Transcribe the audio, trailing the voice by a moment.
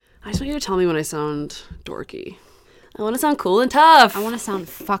I just want you to tell me when I sound dorky. I want to sound cool and tough. I want to sound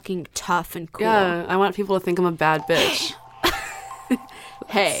fucking tough and cool. Yeah, I want people to think I'm a bad bitch.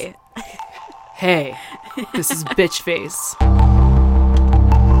 Hey. Hey, this is Bitch Face.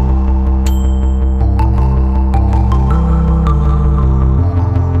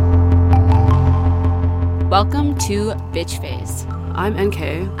 Welcome to Bitch Face. I'm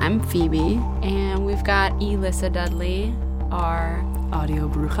NK. I'm Phoebe. And we've got Elyssa Dudley, our audio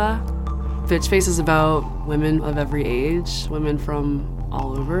bruja. Bitch Face is about women of every age, women from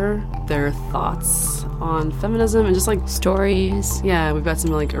all over, their thoughts on feminism and just like stories. Yeah, we've got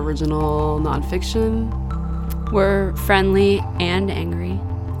some like original nonfiction. We're friendly and angry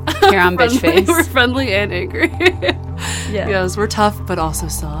here on Bitch Face. We're friendly and angry. Yeah. Yes, we're tough but also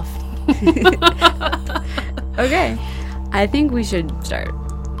soft. Okay, I think we should start.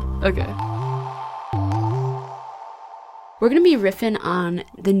 Okay. We're going to be riffing on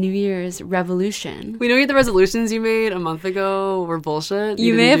the New Year's revolution. We know the resolutions you made a month ago were bullshit.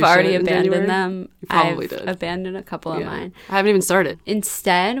 You may have already abandoned them. You probably did. I've abandoned a couple of mine. I haven't even started.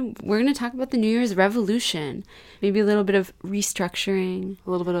 Instead, we're going to talk about the New Year's revolution. Maybe a little bit of restructuring.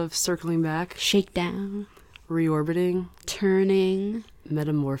 A little bit of circling back. Shakedown. Reorbiting. Turning.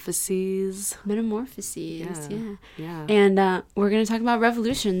 Metamorphoses. Yeah. And we're going to talk about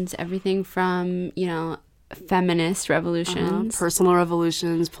revolutions. Everything from, feminist revolutions. Personal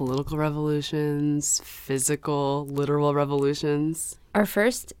revolutions, political revolutions, physical, literal revolutions. Our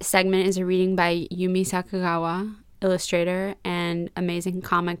first segment is a reading by Yumi Sakugawa, illustrator and amazing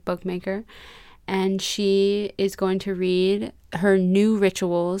comic book maker. And she is going to read her new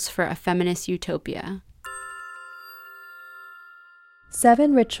rituals for a feminist utopia.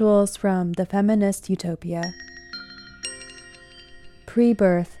 7 rituals from the feminist utopia.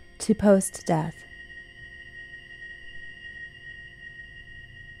 Prebirth to postdeath.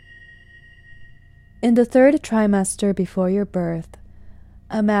 In the 3rd trimester before your birth,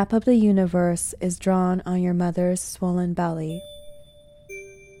 a map of the universe is drawn on your mother's swollen belly.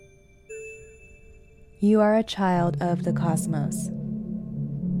 You are a child of the cosmos.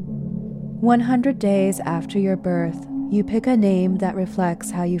 100 days after your birth, you pick a name that reflects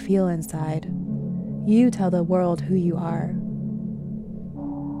how you feel inside. You tell the world who you are.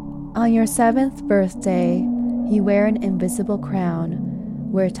 On your 7th birthday, you wear an invisible crown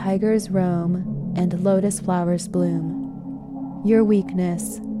where tigers roam and lotus flowers bloom. Your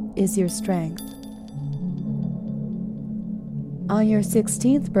weakness is your strength. On your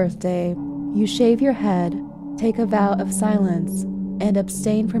 16th birthday, you shave your head, take a vow of silence, and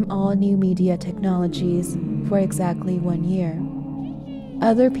abstain from all new media technologies for exactly 1 year.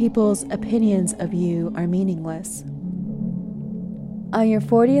 Other people's opinions of you are meaningless. On your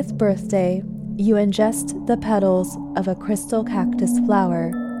 40th birthday, you ingest the petals of a crystal cactus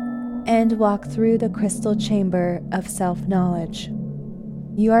flower and walk through the crystal chamber of self-knowledge.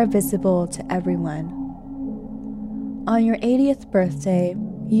 You are visible to everyone. On your 80th birthday,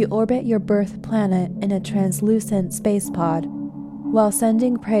 you orbit your birth planet in a translucent space pod while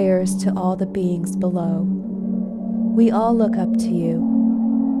sending prayers to all the beings below. We all look up to you.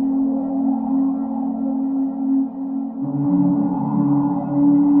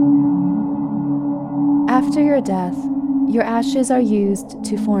 After your death, your ashes are used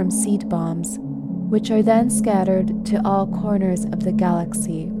to form seed bombs, which are then scattered to all corners of the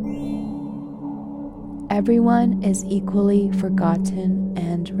galaxy. Everyone is equally forgotten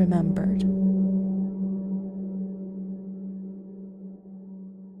and remembered.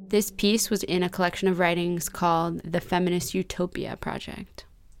 This piece was in a collection of writings called the Feminist Utopia Project.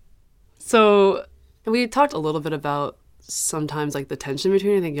 So we talked a little bit about sometimes like the tension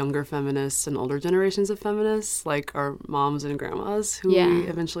between, I think, younger feminists and older generations of feminists, like our moms and grandmas who we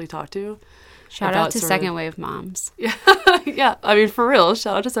eventually talked to. Shout out to second wave moms. Yeah, yeah. I mean, for real,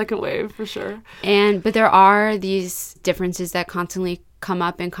 shout out to second wave for sure. But there are these differences that constantly come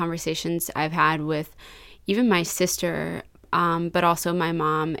up in conversations I've had with even my sister, but also my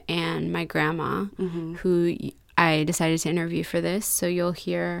mom and my grandma, who I decided to interview for this. So you'll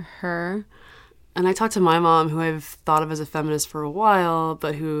hear her. And I talked to my mom, who I've thought of as a feminist for a while,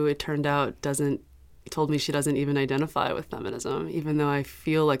 but who it turned out told me she doesn't even identify with feminism, even though I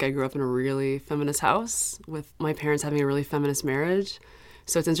feel like I grew up in a really feminist house with my parents having a really feminist marriage.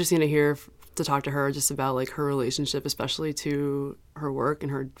 So it's interesting to talk to her just about like her relationship, especially to her work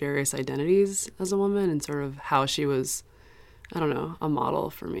and her various identities as a woman, and sort of how she was, I don't know, a model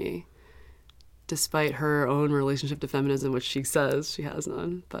for me, despite her own relationship to feminism, which she says she has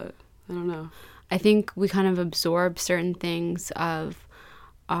none, but I don't know. I think we kind of absorb certain things of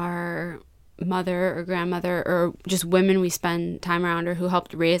our mother or grandmother or just women we spend time around or who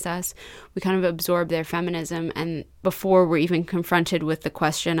helped raise us, we kind of absorb their feminism, and before we're even confronted with the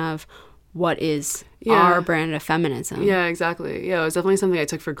question of what is our brand of feminism. Yeah, exactly. Yeah, it was definitely something I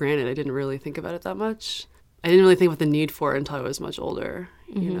took for granted. I didn't really think about it that much. I didn't really think about the need for it until I was much older,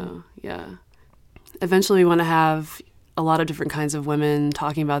 you know? Yeah. Eventually we want to have a lot of different kinds of women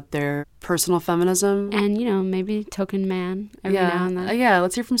talking about their personal feminism. And, you know, maybe token man every now and then. Yeah,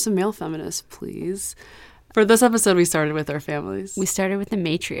 let's hear from some male feminists, please. For this episode, we started with our families. We started with the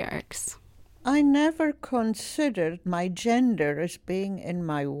matriarchs. I never considered my gender as being in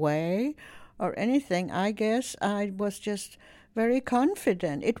my way or anything. I guess I was just very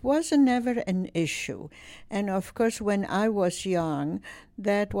confident. It was never an issue. And of course, when I was young,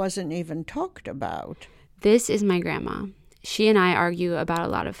 that wasn't even talked about. This is my grandma. She and I argue about a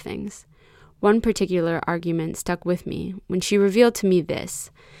lot of things. One particular argument stuck with me when she revealed to me this,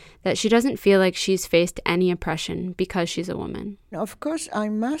 that she doesn't feel like she's faced any oppression because she's a woman. Of course, I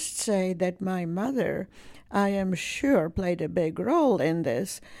must say that my mother, I am sure, played a big role in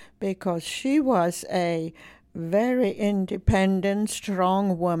this because she was a very independent,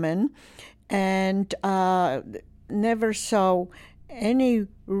 strong woman and never saw any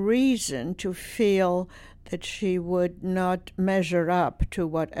reason to feel that she would not measure up to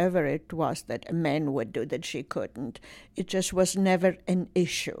whatever it was that men would do that she couldn't. It just was never an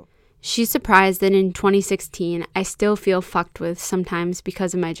issue. She's surprised that in 2016, I still feel fucked with sometimes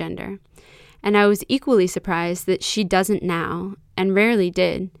because of my gender. And I was equally surprised that she doesn't now, and rarely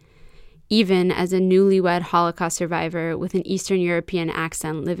did, even as a newlywed Holocaust survivor with an Eastern European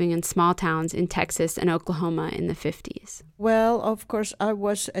accent living in small towns in Texas and Oklahoma in the 50s. Well, of course, I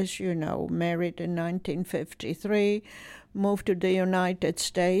was, as you know, married in 1953, moved to the United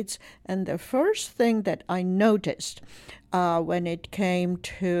States, and the first thing that I noticed when it came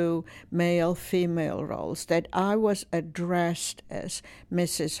to male-female roles, that I was addressed as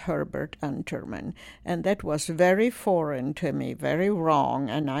Mrs. Herbert Unterman, and that was very foreign to me, very wrong,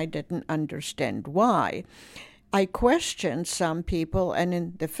 and I didn't understand why. I questioned some people, and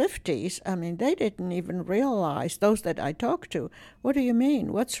in the 50s, they didn't even realize, those that I talked to, what do you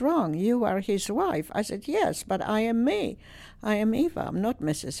mean? What's wrong? You are his wife. I said, yes, but I am me. I am Eva. I'm not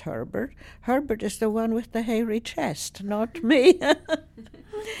Mrs. Herbert. Herbert is the one with the hairy chest, not me.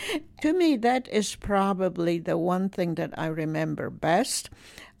 To me, that is probably the one thing that I remember best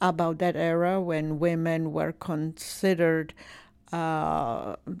about that era when women were considered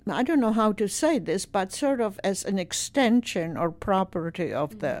I don't know how to say this, but sort of as an extension or property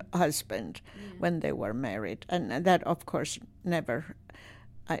of the husband when they were married. And that, of course,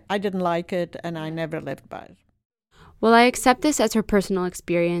 I didn't like it, and I never lived by it. While I accept this as her personal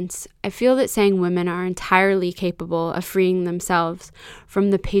experience, I feel that saying women are entirely capable of freeing themselves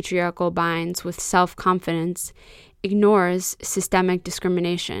from the patriarchal binds with self-confidence ignores systemic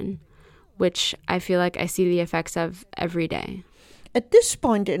discrimination, which I feel like I see the effects of every day. At this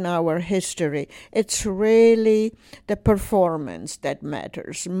point in our history, it's really the performance that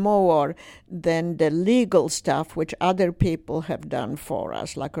matters more than the legal stuff which other people have done for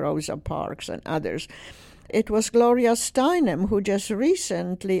us, like Rosa Parks and others. It was Gloria Steinem who just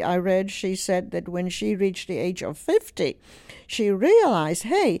recently, I read, she said that when she reached the age of 50, she realized,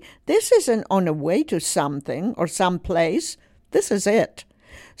 hey, this isn't on a way to something or someplace. This is it.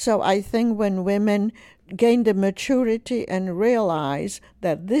 So I think when women gain the maturity and realize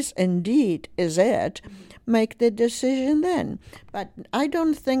that this indeed is it, make the decision then. But I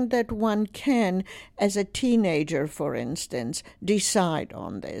don't think that one can, as a teenager, for instance, decide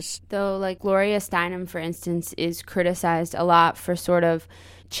on this. Though, like Gloria Steinem, for instance, is criticized a lot for sort of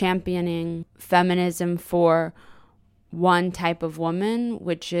championing feminism for one type of woman,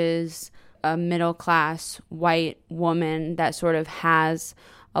 which is a middle-class white woman that sort of has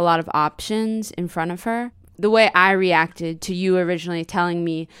a lot of options in front of her. The way I reacted to you originally telling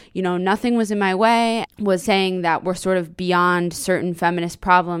me, nothing was in my way, was saying that we're sort of beyond certain feminist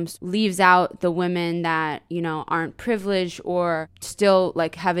problems, leaves out the women that, aren't privileged or still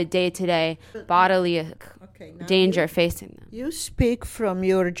have a day-to-day bodily danger facing them. You speak from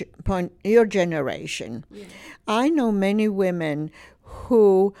your generation. Yeah. I know many women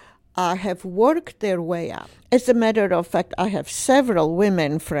who have worked their way up. As a matter of fact, I have several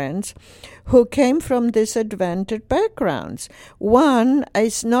women friends who came from disadvantaged backgrounds. One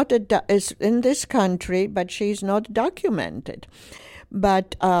is is in this country, but she's not documented.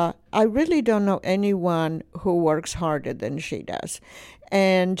 But I really don't know anyone who works harder than she does.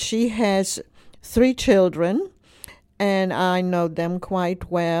 And she has 3 children, and I know them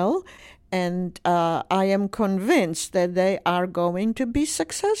quite well. And I am convinced that they are going to be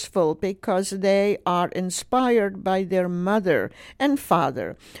successful because they are inspired by their mother and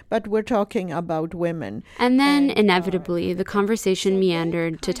father. But we're talking about women. And then, inevitably, the conversation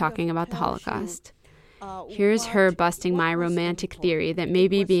meandered to talking about the Holocaust. Here's her busting my romantic theory that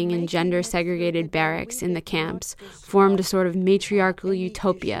maybe being in gender-segregated barracks in the camps formed a sort of matriarchal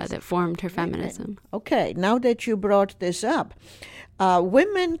utopia that formed her feminism. Okay, now that you brought this up,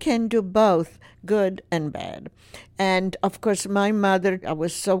 women can do both good and bad. And of course, my mother, I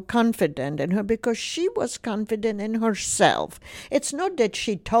was so confident in her because she was confident in herself. It's not that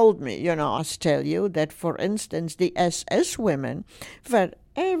she told me, I tell you that, for instance, the SS women were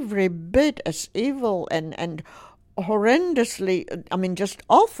every bit as evil and horrendously, just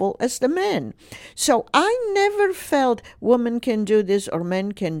awful as the men. So I never felt women can do this or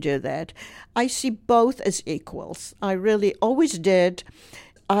men can do that. I see both as equals. I really always did.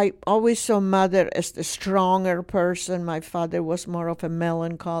 I always saw mother as the stronger person. My father was more of a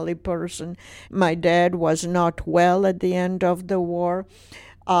melancholy person. My dad was not well at the end of the war.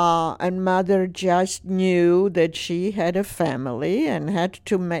 And mother just knew that she had a family and had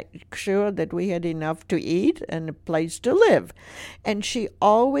to make sure that we had enough to eat and a place to live. And she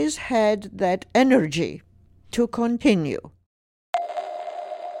always had that energy to continue.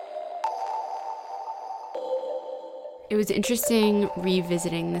 It was interesting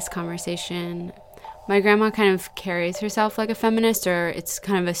revisiting this conversation. My grandma kind of carries herself like a feminist, or it's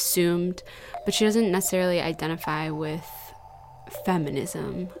kind of assumed, but she doesn't necessarily identify with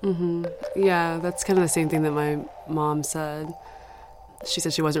feminism. Mm-hmm. Yeah, that's kind of the same thing that my mom said. She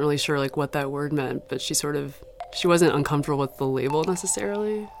said she wasn't really sure what that word meant, but she wasn't uncomfortable with the label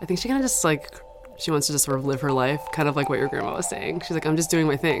necessarily. I think she kind of just she wants to just sort of live her life, kind of like what your grandma was saying. She's like, I'm just doing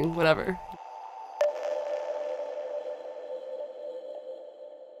my thing, whatever.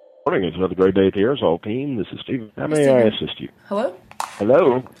 Morning. It's another great day at the Aerosol team. This is Steve. How may I assist you? Hello?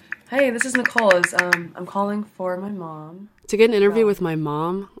 Hello? Hey, this is Nicole. I'm calling for my mom. To get an interview with my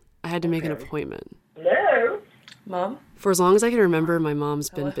mom, I had to make an appointment. Hello? Mom? For as long as I can remember, my mom's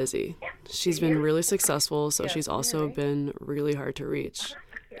been busy. She's been really successful, so she's also been really hard to reach.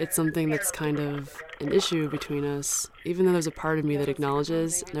 It's something that's kind of an issue between us, even though there's a part of me that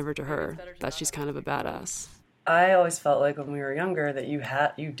acknowledges, never to her, that she's kind of a badass. I always felt like when we were younger that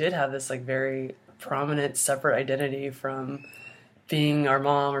you did have this very prominent separate identity from being our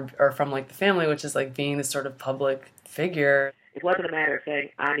mom or from the family, which is being this sort of public figure. It wasn't a matter of saying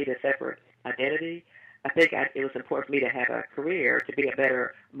I need a separate identity. I think it was important for me to have a career, to be a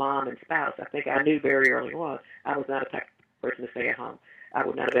better mom and spouse. I think I knew very early on I was not a type of person to stay at home. I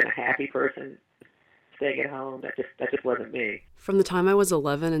would not have been a happy person staying at home. That just wasn't me. From the time I was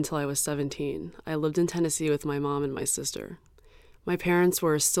 11 until I was 17, I lived in Tennessee with my mom and my sister. My parents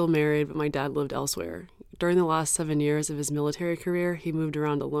were still married, but my dad lived elsewhere. During the last 7 years of his military career, he moved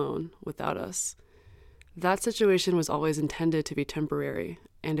around alone, without us. That situation was always intended to be temporary,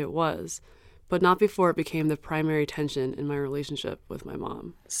 and it was, but not before it became the primary tension in my relationship with my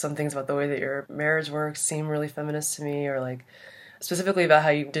mom. Some things about the way that your marriage works seem really feminist to me, or specifically about how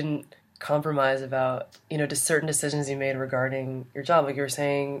you didn't compromise about, just certain decisions you made regarding your job. You were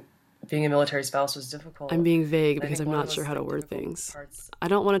saying being a military spouse was difficult. I'm being vague because I'm not sure how to word things. I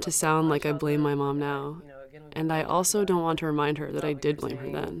don't want it to sound like I blame my mom now, and I also don't want to remind her that I did blame her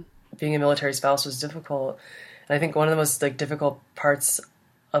then. Being a military spouse was difficult, and I think one of the most difficult parts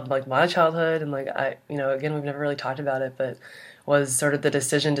of my childhood, and again, we've never really talked about it, but was sort of the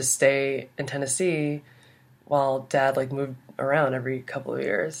decision to stay in Tennessee while Dad moved around every couple of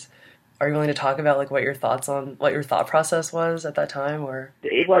years. Are you willing to talk about what your thought process was at that time, or?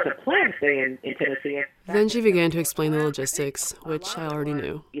 It wasn't planned to stay in Tennessee. Then she began to explain the logistics, which I already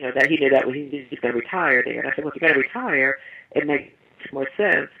knew. That he knew that he was going to retire there. And I said, well, if you're going to retire, it makes more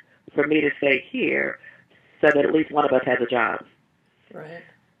sense for me to stay here so that at least one of us has a job. Right.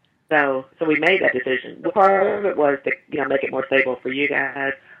 So we made that decision. Part of it was to make it more stable for you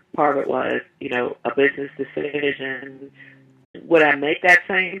guys. Part of it was a business decision. Would I make that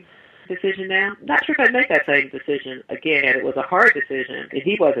same decision now? Not sure if I'd make that same decision again. It was a hard decision, and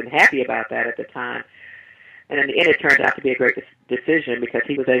he wasn't happy about that at the time. And in the end, it turned out to be a great decision because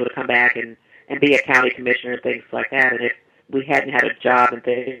he was able to come back and be a county commissioner and things like that. And if we hadn't had a job and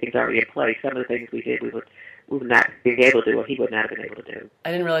things already in place, some of the things we did, we would not be able to do, or he would not have been able to do.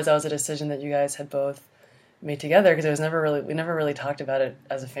 I didn't realize that was a decision that you guys had both made together, because we never really talked about it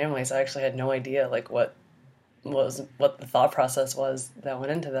as a family. So I actually had no idea what the thought process was that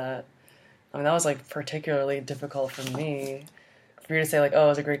went into that. That was particularly difficult for me. For you to say oh, it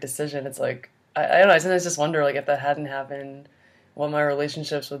was a great decision. It's I don't know. I sometimes just wonder if that hadn't happened, what my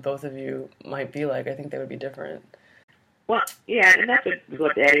relationships with both of you might be like. I think they would be different. Well, yeah, and that's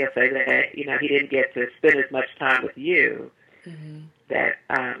what Daddy will say, that, you know, he didn't get to spend as much time with you that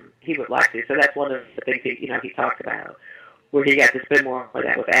he would like to. So that's one of the things he talked about, where he got to spend more of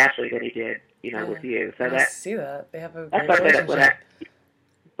that with Ashley than he did, with you. So I see that. They have a great that's relationship.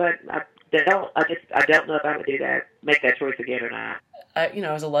 But I don't know if I would make that choice again or not. I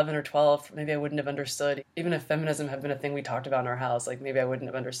was 11 or 12. Maybe I wouldn't have understood. Even if feminism had been a thing we talked about in our house, like maybe I wouldn't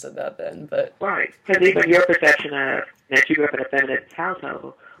have understood that then. But right, because even your perception of that you grew up in a feminist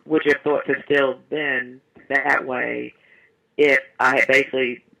household, would you have thought to still been that way if I had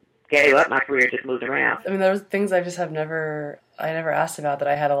basically gave up my career and just moved around? I mean, there was things I just I never asked about, that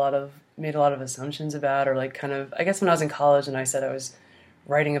I had made a lot of assumptions about, or like kind of, I guess when I was in college and I said I was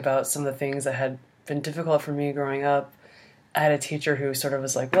writing about some of the things that had been difficult for me growing up, I had a teacher who sort of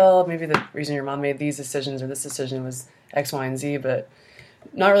was like, well, maybe the reason your mom made these decisions or this decision was X, Y, and Z, but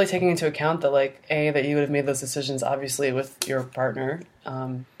not really taking into account that, like, that you would have made those decisions obviously with your partner,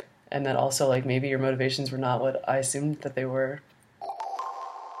 and that also, like, maybe your motivations were not what I assumed that they were.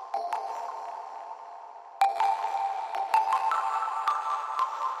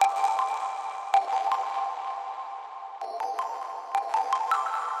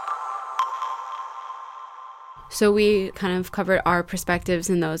 So we kind of covered our perspectives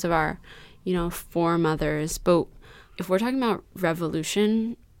and those of our, foremothers. But if we're talking about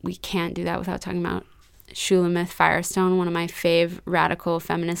revolution, we can't do that without talking about Shulamith Firestone, one of my fave radical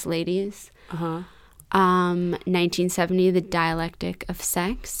feminist ladies. 1970, The Dialectic of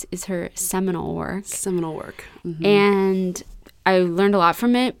Sex is her seminal work. Mm-hmm. And I learned a lot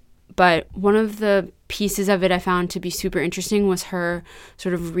from it. But one of the pieces of it I found to be super interesting was her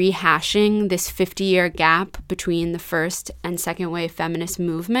sort of rehashing this 50-year gap between the first and second wave feminist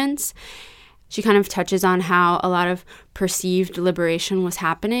movements. She kind of touches on how a lot of perceived liberation was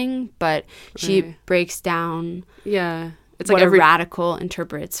happening, but she breaks down it's what like a radical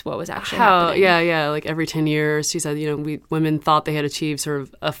interprets what was actually happening. Like every 10 years, she said, women thought they had achieved sort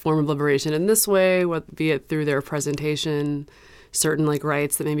of a form of liberation in this way, be it through their presentation, certain like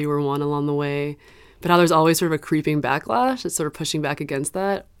rights that maybe were won along the way, but how there's always sort of a creeping backlash. It's sort of pushing back against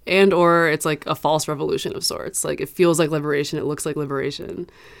that, or it's like a false revolution of sorts. Like it feels like liberation, it looks like liberation.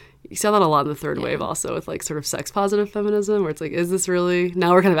 You saw that a lot in the third wave also, with like sort of sex positive feminism, where it's like, is this really,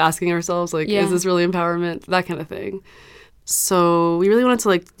 now we're kind of asking ourselves, like, is this really empowerment? That kind of thing. So we really wanted to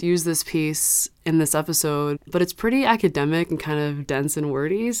like use this piece in this episode, but it's pretty academic and kind of dense and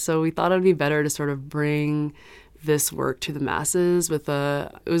wordy. So we thought it would be better to sort of bring this work to the masses it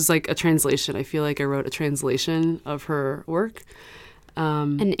was like a translation. I feel like I wrote a translation of her work.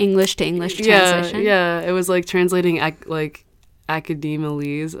 An English to English translation? Yeah. It was like translating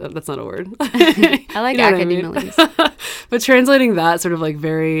academolese. That's not a word. I like academolese. I mean? But translating that sort of like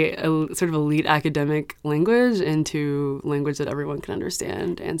very sort of elite academic language into language that everyone can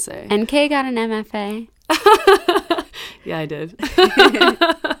understand and say. NK got an MFA. Yeah, I did.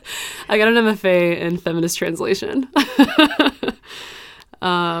 I got an MFA in feminist translation.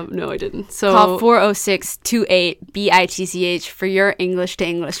 No, I didn't. So call 406-28-BITCH for your English to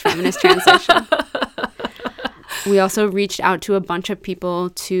English feminist translation. We also reached out to a bunch of people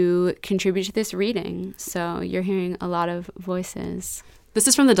to contribute to this reading. So you're hearing a lot of voices. This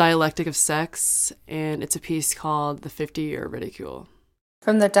is from The Dialectic of Sex, and it's a piece called The 50-Year Ridicule.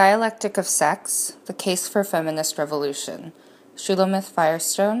 From The Dialectic of Sex, The Case for Feminist Revolution, Shulamith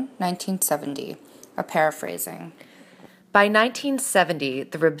Firestone, 1970, a paraphrasing. By 1970,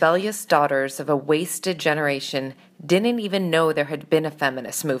 the rebellious daughters of a wasted generation didn't even know there had been a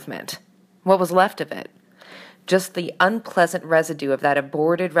feminist movement. What was left of it? Just the unpleasant residue of that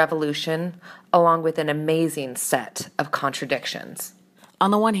aborted revolution, along with an amazing set of contradictions. On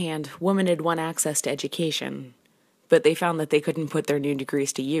the one hand, women had won access to education, but they found that they couldn't put their new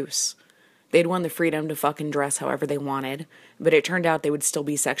degrees to use. They'd won the freedom to fucking dress however they wanted, but it turned out they would still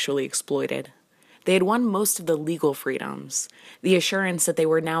be sexually exploited. They had won most of the legal freedoms, the assurance that they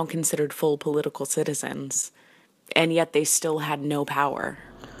were now considered full political citizens, and yet they still had no power.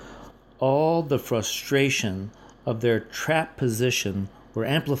 All the frustration of their trapped position were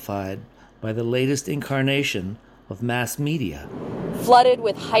amplified by the latest incarnation of mass media. Flooded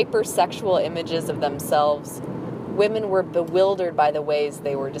with hypersexual images of themselves, women were bewildered by the ways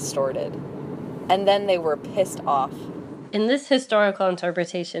they were distorted. And then they were pissed off. In this historical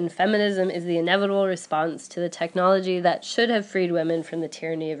interpretation, feminism is the inevitable response to the technology that should have freed women from the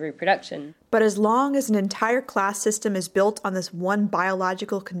tyranny of reproduction. But as long as an entire class system is built on this one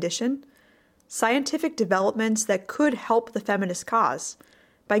biological condition, scientific developments that could help the feminist cause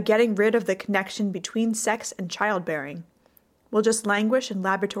by getting rid of the connection between sex and childbearing will just languish in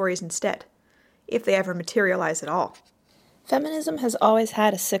laboratories instead, if they ever materialize at all. Feminism has always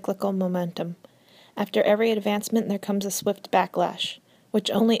had a cyclical momentum. After every advancement, there comes a swift backlash,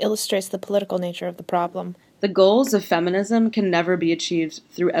 which only illustrates the political nature of the problem. The goals of feminism can never be achieved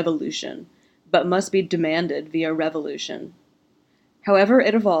through evolution, but must be demanded via revolution. However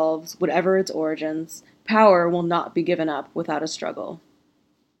it evolves, whatever its origins, power will not be given up without a struggle.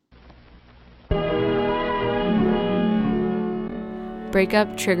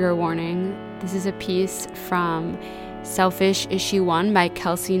 Breakup trigger warning. This is a piece from Selfish Issue 1 by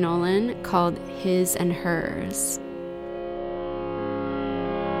Kelsey Nolan called His and Hers.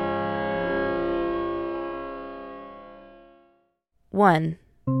 One.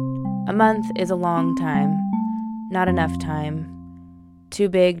 A month is a long time. Not enough time. Too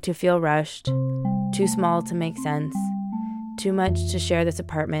big to feel rushed. Too small to make sense. Too much to share this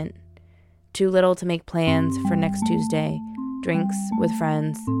apartment. Too little to make plans for next Tuesday. Drinks with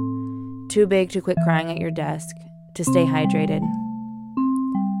friends. Too big to quit crying at your desk. To stay hydrated.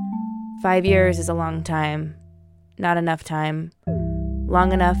 5 years is a long time. Not enough time.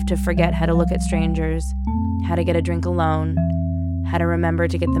 Long enough to forget how to look at strangers. How to get a drink alone. How to remember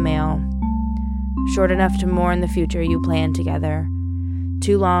to get the mail. Short enough to mourn the future you planned together.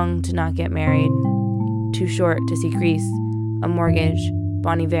 Too long to not get married. Too short to see Greece, a mortgage,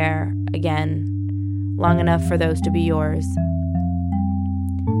 Bon Iver, again. Long enough for those to be yours.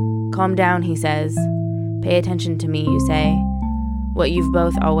 Calm down, he says. Pay attention to me, you say. What you've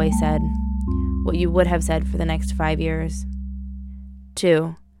both always said. What you would have said for the next 5 years.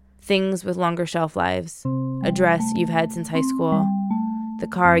 2. Things with longer shelf lives. A dress you've had since high school. The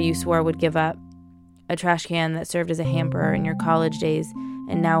car you swore would give up. A trash can that served as a hamper in your college days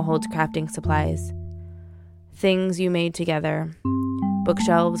and now holds crafting supplies. Things you made together.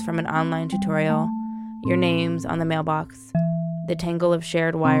 Bookshelves from an online tutorial. Your names on the mailbox. The tangle of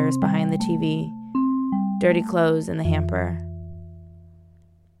shared wires behind the TV. Dirty clothes in the hamper.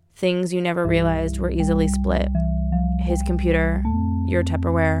 Things you never realized were easily split. His computer, your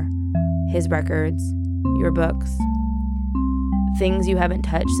Tupperware, his records, your books. Things you haven't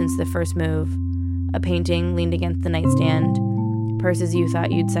touched since the first move. A painting leaned against the nightstand. Purses you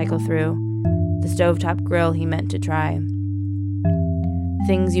thought you'd cycle through. The stovetop grill he meant to try.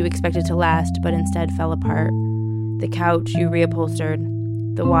 Things you expected to last but instead fell apart. The couch you reupholstered.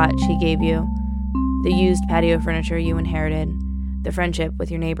 The watch he gave you. The used patio furniture you inherited. The friendship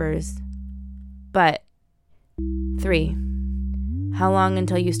with your neighbors. But 3. How long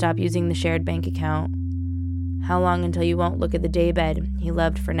until you stop using the shared bank account? How long until you won't look at the daybed he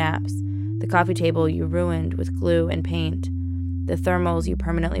loved for naps, the coffee table you ruined with glue and paint, the thermals you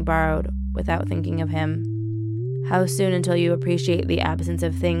permanently borrowed without thinking of him? How soon until you appreciate the absence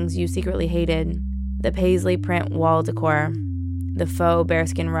of things you secretly hated, the paisley print wall decor, the faux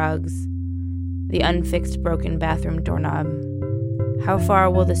bearskin rugs, the unfixed broken bathroom doorknob? How far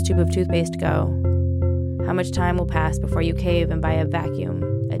will this tube of toothpaste go? How much time will pass before you cave and buy a vacuum,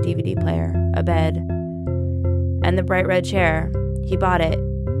 a DVD player, a bed? And the bright red chair. He bought it.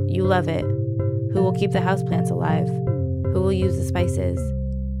 You love it. Who will keep the houseplants alive? Who will use the spices?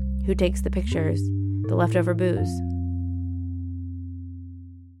 Who takes the pictures, the leftover booze?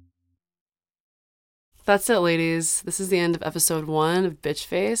 That's it, ladies. This is the end of episode 1 of Bitch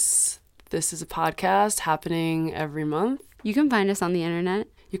Face. This is a podcast happening every month. You can find us on the internet.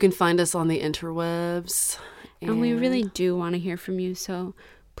 You can find us on the interwebs. And we really do want to hear from you, so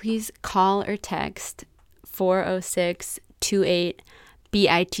please call or text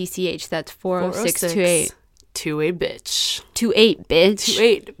 406-28-BITCH. That's 406-28. 28 bitch. 28 bitch.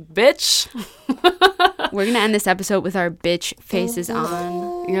 28 bitch. We're going to end this episode with our bitch faces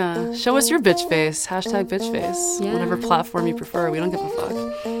on. Yeah. Show us your bitch face. Hashtag bitch face. Yeah. Whatever platform you prefer. We don't give a fuck.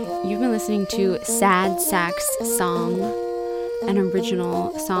 You've been listening to Sad Sax Song, an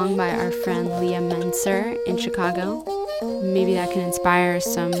original song by our friend Leah Menzer in Chicago. Maybe that can inspire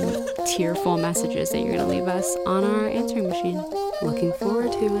some tearful messages that you're going to leave us on our answering machine. Looking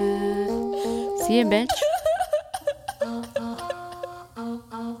forward to it. See ya, bitch.